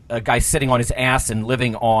as a guy sitting on his ass and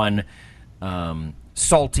living on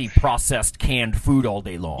salty, processed, canned food all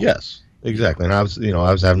day long. Yes. Exactly, and I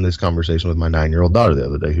was having this conversation with my 9-year-old daughter the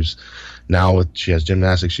other day, who's now she has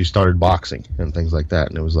gymnastics. She started boxing and things like that,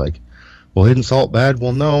 and it was like, well, isn't salt bad?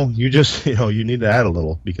 Well, no, you just you need to add a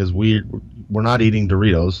little because we're not eating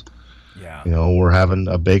Doritos. Yeah, we're having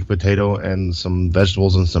a baked potato and some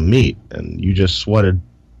vegetables and some meat, and you just sweated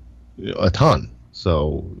a ton.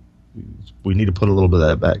 So we need to put a little bit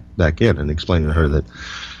of that back in, and explain to her that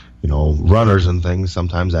runners and things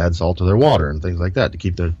sometimes add salt to their water and things like that to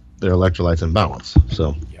keep their electrolytes in balance.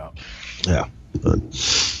 So, yeah.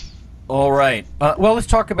 All right. Well, let's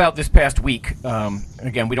talk about this past week.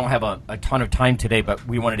 Again, we don't have a ton of time today, but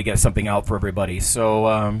we wanted to get something out for everybody.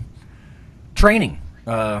 So, training.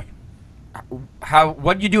 What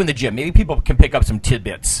do you do in the gym? Maybe people can pick up some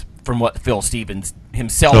tidbits from what Phil Stevens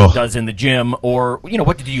himself does in the gym, or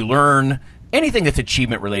what did you learn? Anything that's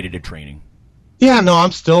achievement related to training. Yeah, no,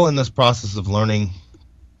 I'm still in this process of learning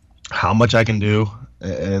how much I can do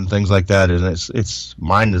and things like that, and it's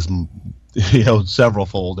mine is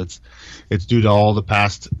several-fold. It's due to all the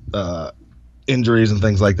past injuries and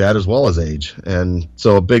things like that, as well as age. And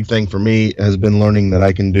so a big thing for me has been learning that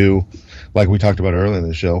I can do, like we talked about earlier in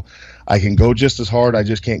the show, I can go just as hard, I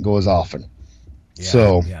just can't go as often.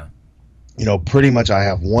 Pretty much I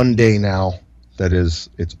have one day now that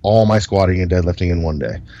it's all my squatting and deadlifting in one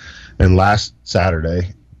day. And last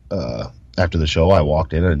Saturday, after the show, I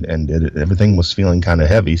walked in and did it. Everything was feeling kind of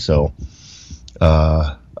heavy, so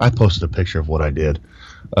I posted a picture of what I did,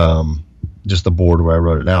 just the board where I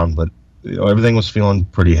wrote it down. But everything was feeling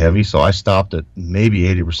pretty heavy, so I stopped at maybe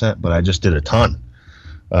 80%, but I just did a ton.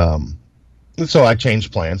 So I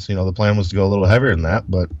changed plans. The plan was to go a little heavier than that,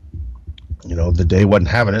 but the day wasn't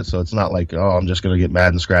having it, so it's not like, I'm just going to get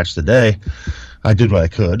mad and scratch the day. I did what I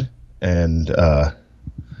could, and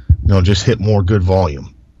just hit more good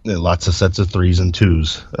volume. Lots of sets of 3s and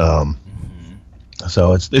 2s.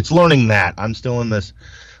 So it's learning that. I'm still in this.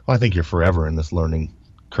 Well, I think you're forever in this learning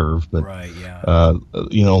curve, but right, yeah.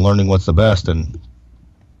 Learning what's the best. And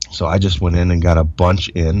so I just went in and got a bunch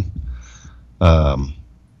in, and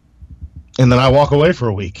then I walk away for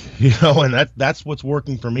a week. And that's what's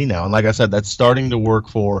working for me now. And like I said, that's starting to work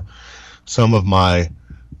for some of my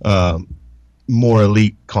more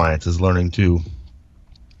elite clients. Is learning to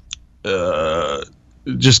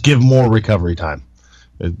just give more recovery time,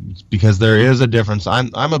 because there is a difference.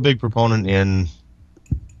 I'm a big proponent in,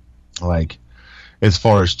 like, as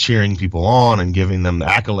far as cheering people on and giving them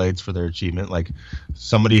accolades for their achievement. Like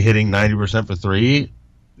somebody hitting 90% for 3,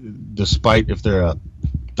 despite if they're a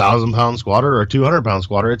 1,000-pound squatter or a 200-pound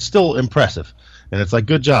squatter, it's still impressive, and it's like,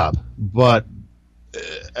 good job. But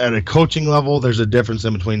at a coaching level, there's a difference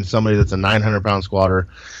in between somebody that's a 900-pound squatter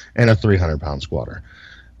and a 300-pound squatter.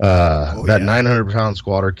 That 900-pound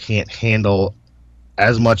squatter can't handle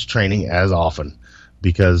as much training as often,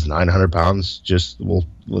 because 900 pounds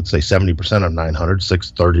let's say 70% of 900,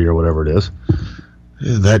 630 or whatever it is,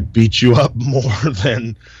 that beats you up more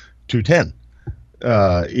than 210,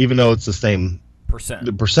 even though it's the same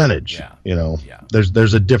percentage.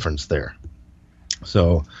 There's a difference there.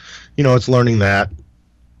 So, it's learning that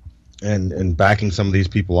and backing some of these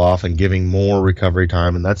people off and giving more recovery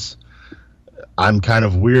time. And I'm kind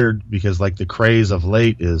of weird, because like the craze of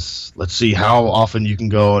late is, let's see how often you can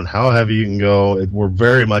go and how heavy you can go. We're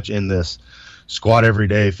very much in this squat every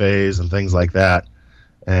day phase and things like that.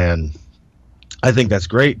 And I think that's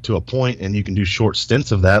great to a point, and you can do short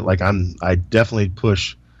stints of that. Like I definitely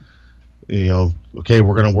push, okay,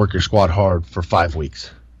 we're going to work your squat hard for 5 weeks,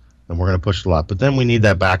 and we're going to push it a lot. But then we need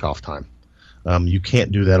that back off time. You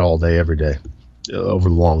can't do that all day, every day, over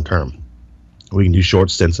the long term. We can do short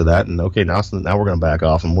stints of that, and okay, now we're going to back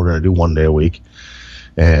off, and we're going to do 1 day a week,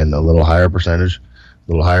 and a little higher percentage, a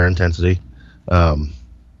little higher intensity.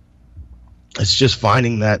 It's just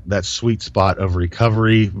finding that sweet spot of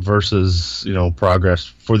recovery versus progress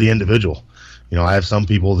for the individual. I have some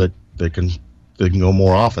people that can go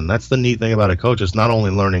more often. That's the neat thing about a coach. It's not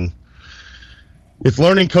only learning; it's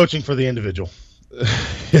learning coaching for the individual.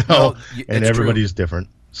 And everybody's different.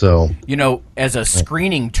 So as a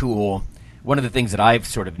screening tool, one of the things that I've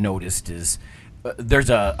sort of noticed is there's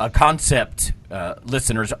a concept,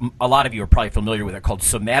 listeners, a lot of you are probably familiar with it, called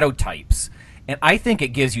somatotypes. And I think it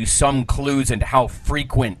gives you some clues into how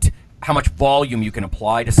frequent how much volume you can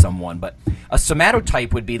apply to someone. But a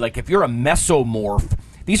somatotype would be like if you're a mesomorph.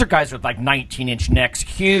 These are guys with like 19-inch necks,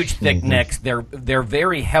 huge, thick necks. They're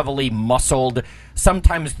very heavily muscled.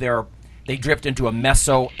 Sometimes they drift into a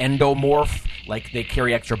meso-endomorph, like they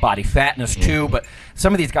carry extra body fatness too. But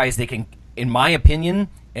some of these guys, they can, in my opinion,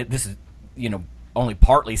 and this is only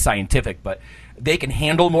partly scientific, but they can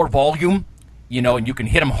handle more volume. And you can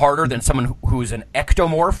hit them harder than someone who's an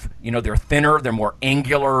ectomorph. They're thinner, they're more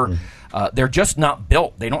angular. They're just not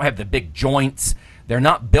built. They don't have the big joints. They're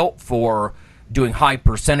not built for doing high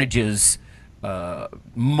percentages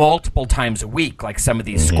multiple times a week, like some of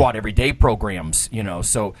these squat everyday programs.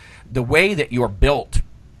 So the way that you're built,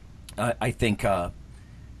 I think,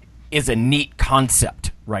 is a neat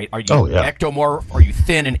concept, right? Are you ectomorph? Are you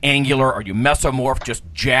thin and angular? Are you mesomorph, just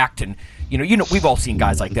jacked? And we've all seen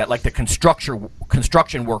guys like that, like the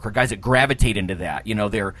construction worker, guys that gravitate into that.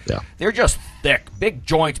 They're just thick, big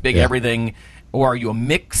joints, big everything. Or are you a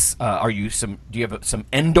mix? Do you have some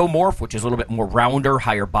endomorph, which is a little bit more rounder,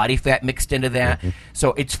 higher body fat mixed into that?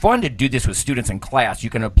 So it's fun to do this with students in class. You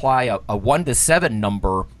can apply a 1 to 7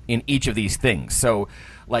 number in each of these things. So,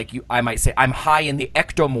 I might say I'm high in the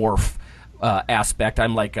ectomorph aspect.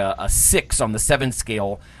 I'm like a 6 on the 7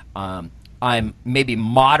 scale. I'm maybe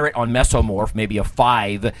moderate on mesomorph, maybe a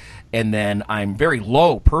 5, and then I'm very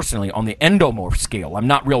low personally on the endomorph scale. I'm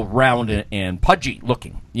not real round and pudgy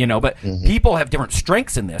looking, but people have different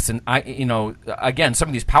strengths in this. And again, some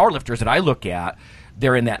of these powerlifters that I look at,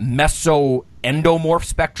 they're in that meso-endomorph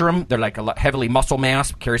spectrum. They're like a heavily muscle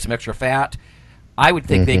mass, carry some extra fat. I would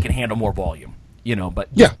think they can handle more volume, but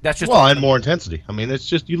that's just and more intensity. I mean, it's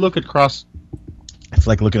just you look across. It's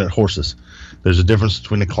like looking at horses. There's a difference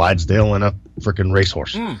between a Clydesdale and a freaking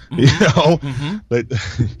racehorse. But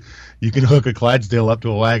you can hook a Clydesdale up to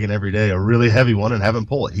a wagon every day, a really heavy one, and have him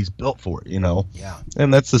pull it. He's built for it, Yeah.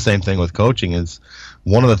 And that's the same thing with coaching. Is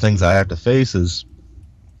one of the things I have to face is,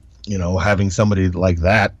 having somebody like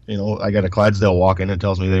that. I got a Clydesdale walk in and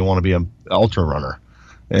tells me they want to be an ultra runner,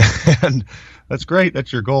 and that's great.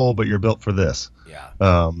 That's your goal, but you're built for this.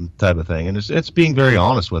 Type of thing. And it's being very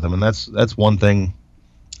honest with them, and that's one thing.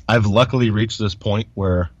 I've luckily reached this point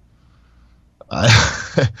where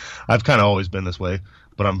I've kind of always been this way,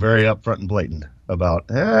 but I'm very upfront and blatant about,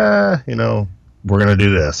 we're going to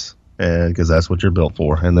do this, and because that's what you're built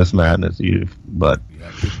for, and this madness you. But,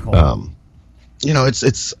 I'm no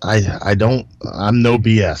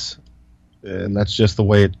BS, and that's just the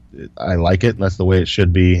way I like it, and that's the way it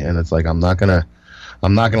should be. And it's like I'm not gonna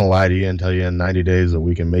lie to you and tell you in 90 days that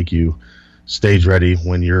we can make you stage ready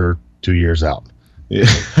when you're 2 years out.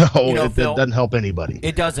 It doesn't help anybody.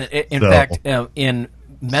 It doesn't. In fact, in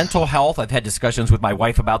mental health, I've had discussions with my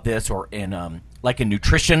wife about this, or in in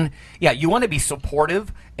nutrition. Yeah, you want to be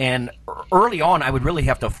supportive, and early on, I would really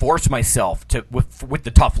have to force myself to with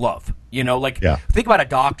the tough love. Think about a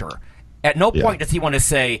doctor. At no point does he want to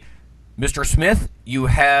say, "Mr. Smith, you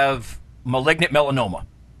have malignant melanoma."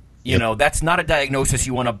 That's not a diagnosis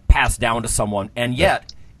you want to pass down to someone, and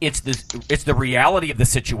yet. It's the reality of the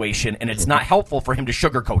situation, and it's not helpful for him to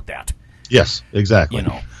sugarcoat that. Yes, exactly.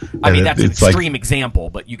 That's an extreme example,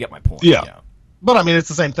 but you get my point. Yeah. But I mean, it's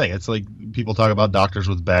the same thing. It's like people talk about doctors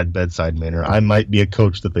with bad bedside manner. I might be a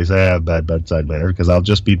coach that they say I have bad bedside manner because I'll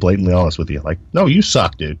just be blatantly honest with you. Like, no, you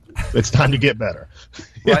suck, dude. It's time to get better.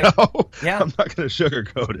 Right? Yeah. I'm not going to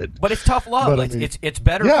sugarcoat it. But it's tough love. But, it's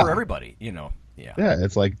better for everybody. Yeah,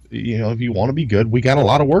 it's like, if you want to be good, we got a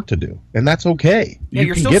lot of work to do, and that's okay. Yeah,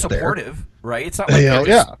 you're still supportive, right? It's not like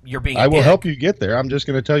you're being. I will help you get there. I'm just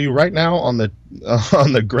going to tell you right now on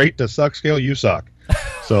the great to suck scale, you suck.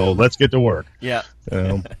 So let's get to work. Yeah.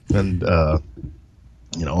 And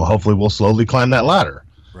hopefully we'll slowly climb that ladder.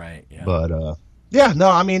 Right. Yeah. But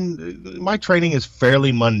I mean, my training is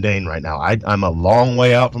fairly mundane right now. I'm a long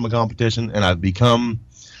way out from a competition, and I've become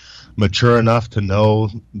mature enough to know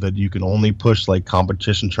that you can only push like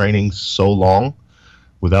competition training so long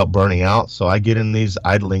without burning out. So I get in these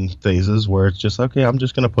idling phases where it's just, okay, I'm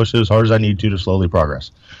just going to push it as hard as I need to slowly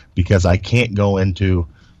progress, because I can't go into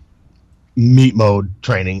meat mode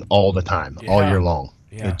training all the time, all year long.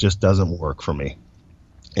 Yeah. It just doesn't work for me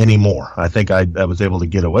anymore. I think I was able to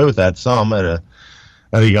get away with that some at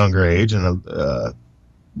a younger age and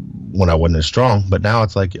when I wasn't as strong, but now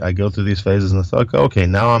it's like I go through these phases and it's like, okay,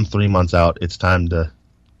 now I'm 3 months out. It's time to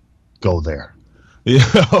go there,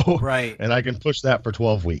 right? And I can push that for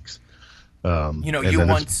 12 weeks. You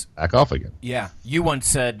once back off again. Yeah, you once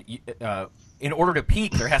said, in order to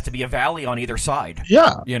peak, there has to be a valley on either side.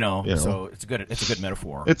 Yeah, so it's a good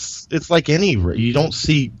metaphor. It's like you don't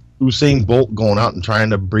see Usain Bolt going out and trying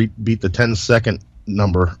to beat the 10-second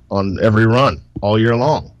number on every run all year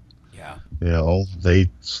long. they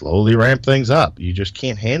slowly ramp things up. You just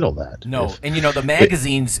can't handle that. No, and the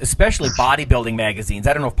magazines, especially bodybuilding magazines,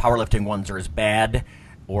 I don't know if powerlifting ones are as bad,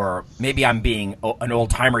 or maybe I'm being an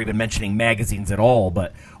old-timer even mentioning magazines at all,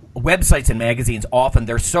 but websites and magazines often,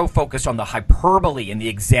 they're so focused on the hyperbole and the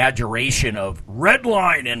exaggeration of red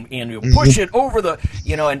line and you push it over the,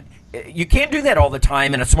 and you can't do that all the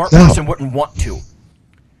time, and a smart person wouldn't want to.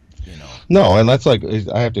 No, and that's like,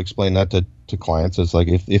 I have to explain that to clients. It's like,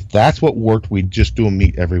 if that's what worked, we'd just do a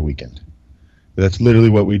meet every weekend. That's literally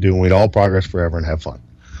what we do, and we'd all progress forever and have fun.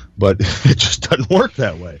 But it just doesn't work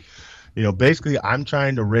that way. Basically, I'm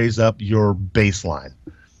trying to raise up your baseline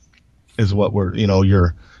is what we're,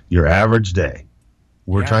 your average day.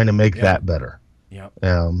 We're trying to make that better. Yeah.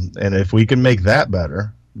 And if we can make that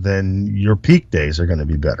better, then your peak days are going to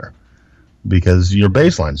be better because your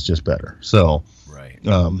baseline's just better. So, right.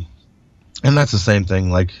 And that's the same thing.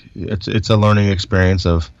 Like it's a learning experience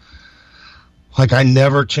of, like, I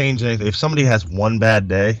never change anything. If somebody has one bad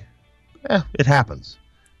day, it happens.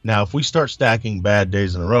 Now, if we start stacking bad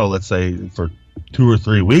days in a row, let's say for 2 or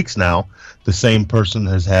 3 weeks now, the same person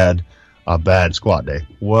has had a bad squat day.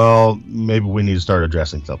 Well, maybe we need to start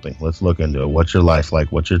addressing something. Let's look into it. What's your life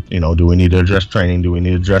like? What's your, do we need to address training? Do we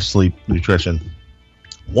need to address sleep, nutrition?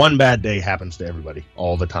 One bad day happens to everybody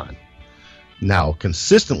all the time. Now,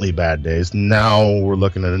 consistently bad days, now we're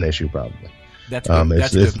looking at an issue probably. That's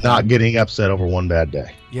good. It's not getting upset over one bad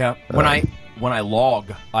day. Yeah. When I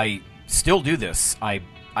log, I still do this.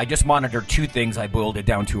 I just monitor 2 things I boiled it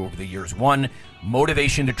down to over the years. 1,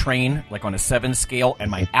 motivation to train, like on a 7 scale,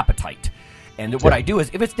 and my appetite. And what I do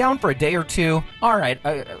is, if it's down for a day or 2, all right,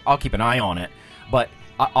 I'll keep an eye on it. But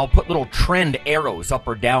I'll put little trend arrows up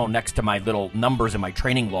or down next to my little numbers in my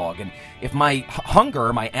training log. And if my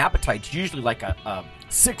hunger, my appetite's usually like a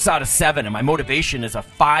 6 out of 7, and my motivation is a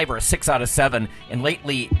 5 or a 6 out of 7, and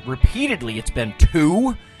lately, repeatedly, it's been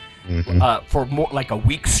 2, for more like a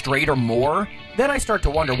week straight or more, then I start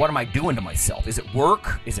to wonder, what am I doing to myself? Is it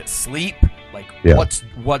work? Is it sleep? Like,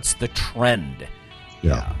 what's the trend?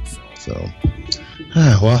 Yeah. So,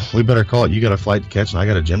 well, we better call it. You got a flight to catch, and I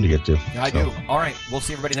got a gym to get to. I do. All right. We'll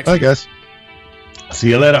see everybody next week. All right, guys. See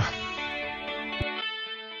you later.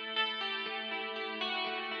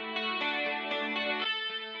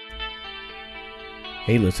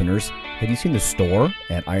 Hey, listeners. Have you seen the store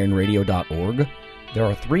at ironradio.org? There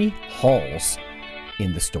are 3 halls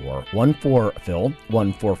in the store. One for Phil,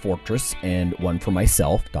 one for Fortress, and one for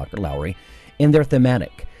myself, Dr. Lowry. And they're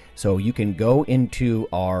thematic. So you can go into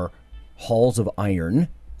our Halls of Iron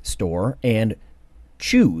store and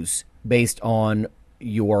choose based on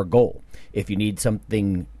your goal. If you need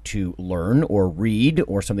something to learn or read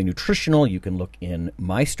or something nutritional, you can look in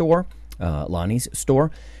my store, Lonnie's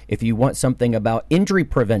store. If you want something about injury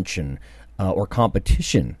prevention or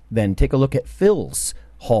competition, then take a look at Phil's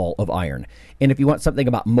Hall of Iron. And if you want something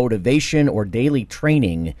about motivation or daily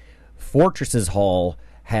training, Fortress's Hall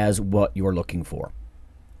has what you're looking for.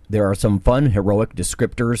 There are some fun, heroic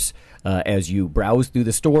descriptors as you browse through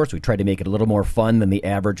the store, so we try to make it a little more fun than the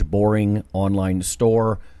average boring online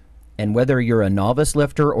store. And whether you're a novice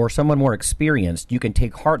lifter or someone more experienced, you can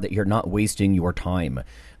take heart that you're not wasting your time.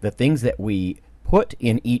 The things that we put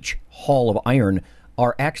in each Hall of Iron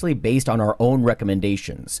are actually based on our own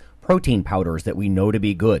recommendations. Protein powders that we know to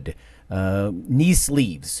be good, knee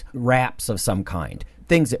sleeves, wraps of some kind,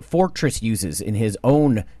 things that Fortress uses in his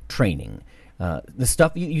own training. The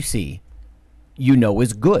stuff you see,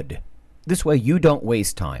 is good. This way you don't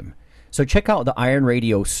waste time. So check out the Iron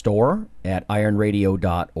Radio store at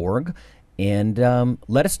ironradio.org and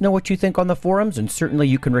let us know what you think on the forums, and certainly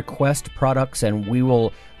you can request products and we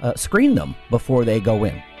will screen them before they go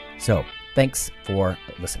in. So thanks for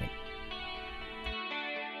listening.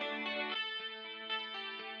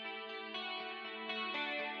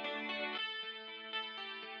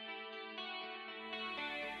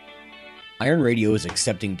 Iron Radio is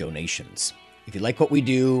accepting donations. If you like what we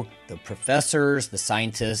do, the professors, the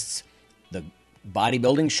scientists, the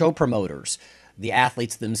bodybuilding show promoters, the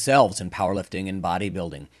athletes themselves in powerlifting and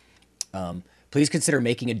bodybuilding, please consider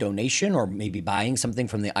making a donation or maybe buying something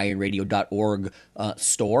from the ironradio.org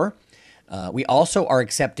store. We also are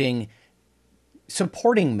accepting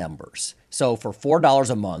supporting members. So for $4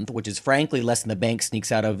 a month, which is frankly less than the bank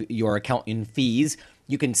sneaks out of your account in fees,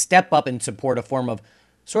 you can step up and support a form of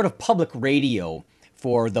sort of public radio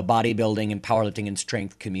for the bodybuilding and powerlifting and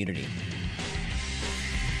strength community.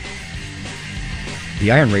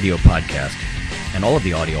 The Iron Radio podcast and all of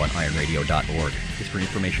the audio on ironradio.org is for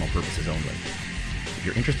informational purposes only. If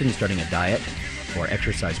you're interested in starting a diet or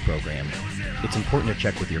exercise program, it's important to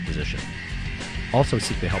check with your physician. Also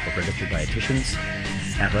seek the help of registered dietitians,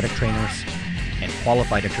 athletic trainers, and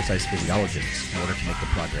qualified exercise physiologists in order to make the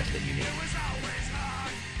progress that you need.